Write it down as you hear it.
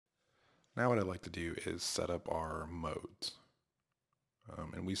Now what I'd like to do is set up our modes.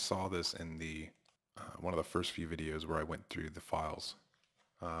 And we saw this in the one of the first few videos where I went through the files.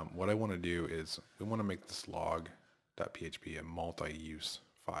 What I want to do is we want to make this log.php a multi-use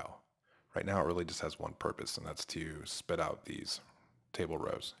file. Right now it really just has one purpose, and that's to spit out these table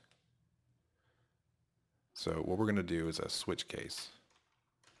rows. So what we're going to do is a switch case.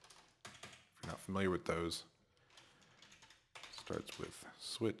 If you're not familiar with those, it starts with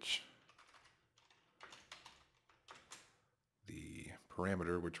switch, the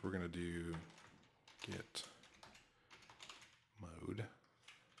parameter, which we're going to do get mode,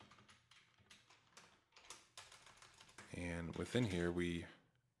 and within here we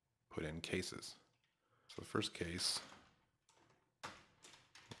put in cases. So the first case,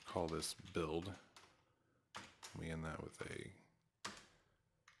 we'll call this build. We end that with a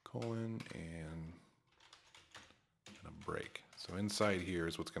colon and a break. So inside here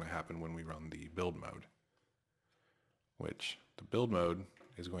is what's going to happen when we run the build mode, which the build mode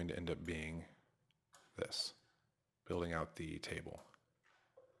is going to end up being this, building out the table.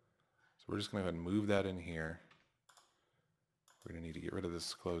 So we're just going to go ahead and move that in here. We're going to need to get rid of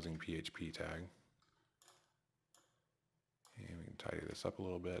this closing PHP tag. And we can tidy this up a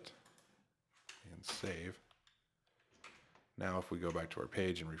little bit and save. Now if we go back to our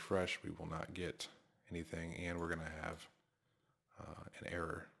page and refresh, we will not get anything, and we're going to have an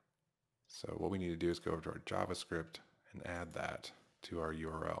error. So what we need to do is go over to our JavaScript and add that to our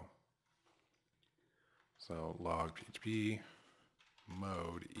URL. So log php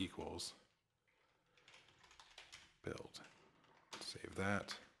mode equals build. Save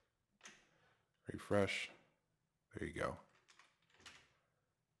that, refresh, there you go.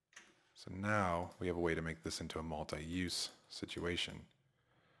 So now we have a way to make this into a multi-use situation.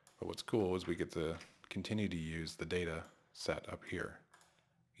 But what's cool is we get to continue to use the data set up here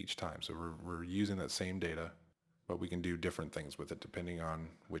each time. So we're using that same data, but we can do different things with it depending on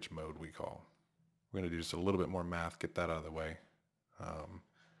which mode we call. We're going to do just a little bit more math, get that out of the way.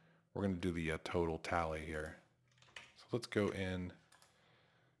 We're going to do the total tally here. So let's go in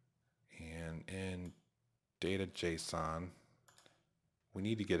and in data JSON, we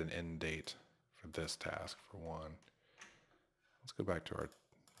need to get an end date for this task for one. Let's go back to our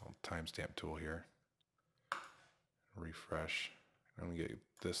timestamp tool here. Refresh. I'm going to get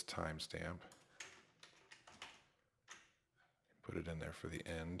this timestamp. Put it in there for the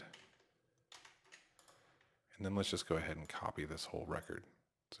end. And then let's just go ahead and copy this whole record.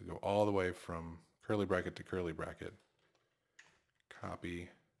 So go all the way from curly bracket to curly bracket. Copy,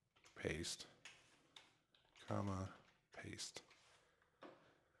 paste, comma, paste.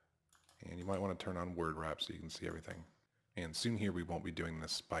 And you might want to turn on word wrap so you can see everything. And soon here we won't be doing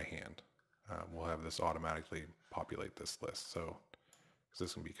this by hand. We'll have this automatically populate this list. So because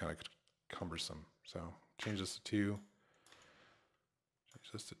this can be kind of cumbersome. So change this to 2.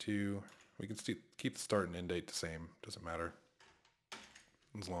 Change this to 2. We can keep the start and end date the same. Doesn't matter.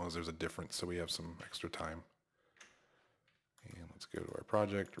 As long as there's a difference so we have some extra time. And let's go to our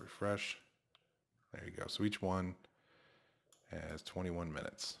project, refresh. There you go. So each one has 21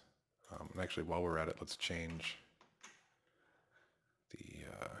 minutes. And actually, while we're at it, let's change the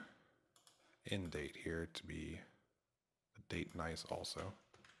end date here to be the date nice also.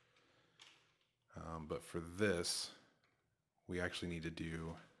 But for this, we actually need to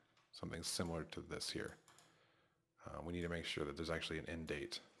do something similar to this here. We need to make sure that there's actually an end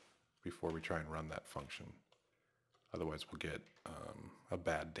date before we try and run that function. Otherwise, we'll get a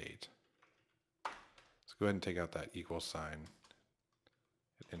bad date. So go ahead and take out that equal sign.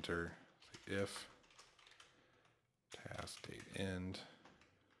 Hit enter. Say if task date end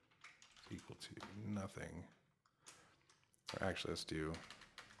is equal to nothing. Or actually, let's do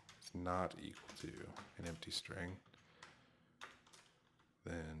it's not equal to an empty string.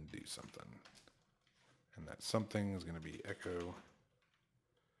 Then do something. And that something is going to be echo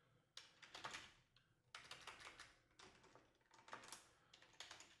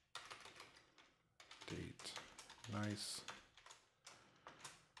date nice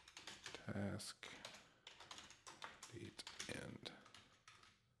task date end.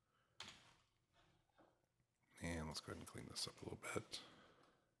 And let's go ahead and clean this up a little bit.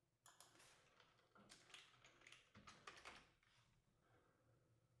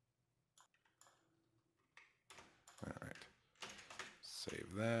 All right, save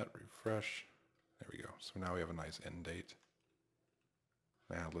that, refresh. There we go. So now we have a nice end date.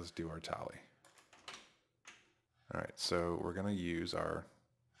 Now let's do our tally. All right, so we're going to use our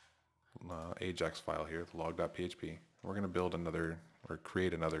AJAX file here, the log.php. We're going to build another, or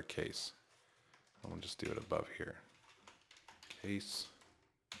create another case. I'm going to just do it above here. Case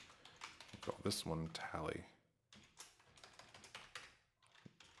call this one tally.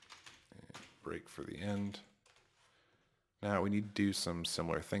 And break for the end. Now we need to do some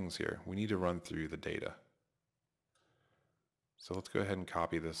similar things here. We need to run through the data. So let's go ahead and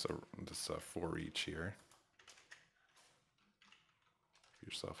copy this for each here. Give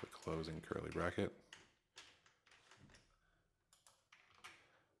yourself a closing curly bracket.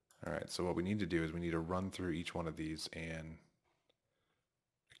 All right, so what we need to do is we need to run through each one of these and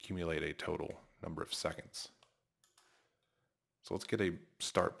accumulate a total number of seconds. So let's get a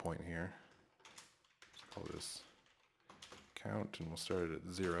start point here. Let's call this count, and we'll start it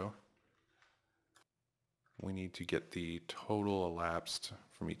at 0. We need to get the total elapsed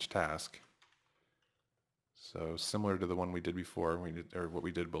from each task. So similar to the one we did before, or what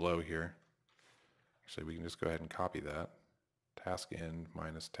we did below here. Actually, we can just go ahead and copy that. Task end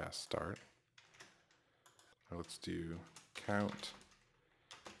minus task start. So let's do count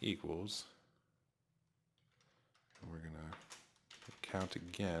equals, and we're going to count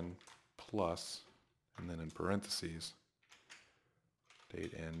again plus, and then in parentheses,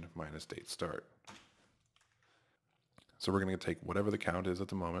 date end minus date start. So we're going to take whatever the count is at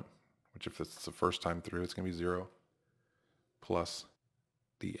the moment, which if it's the first time through, it's going to be 0, plus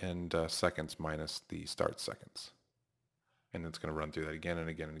the end seconds minus the start seconds. And it's going to run through that again and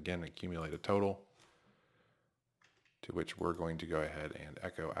again and again and accumulate a total, to which we're going to go ahead and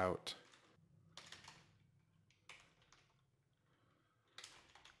echo out.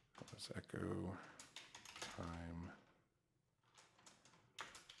 Let's echo time.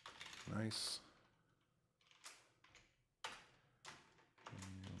 Nice.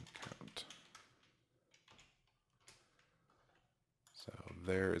 And count. So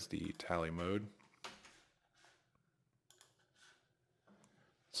there is the tally mode.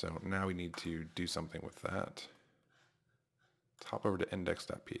 So now we need to do something with that. Let's hop over to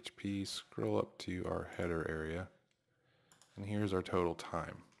index.php, scroll up to our header area, and here's our total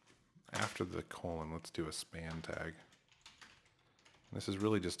time. After the colon, let's do a span tag. This is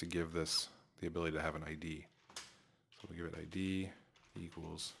really just to give this the ability to have an ID. So we'll give it ID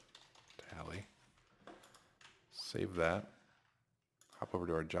equals tally. Save that. Hop over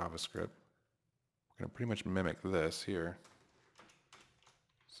to our JavaScript. We're going to pretty much mimic this here.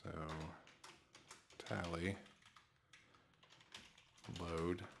 So tally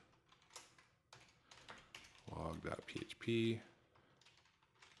load log.php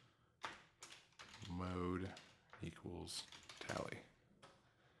mode equals tally.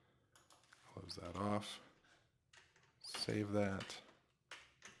 Close that off. Save that.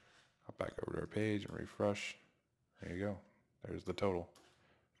 Hop back over to our page and refresh. There you go. There's the total.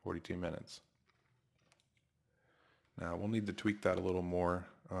 42 minutes. Now we'll need to tweak that a little more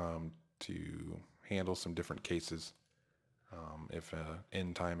to handle some different cases. If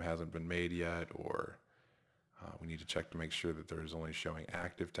end time hasn't been made yet, or we need to check to make sure that there's only showing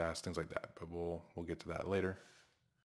active tasks, things like that. But we'll get to that later.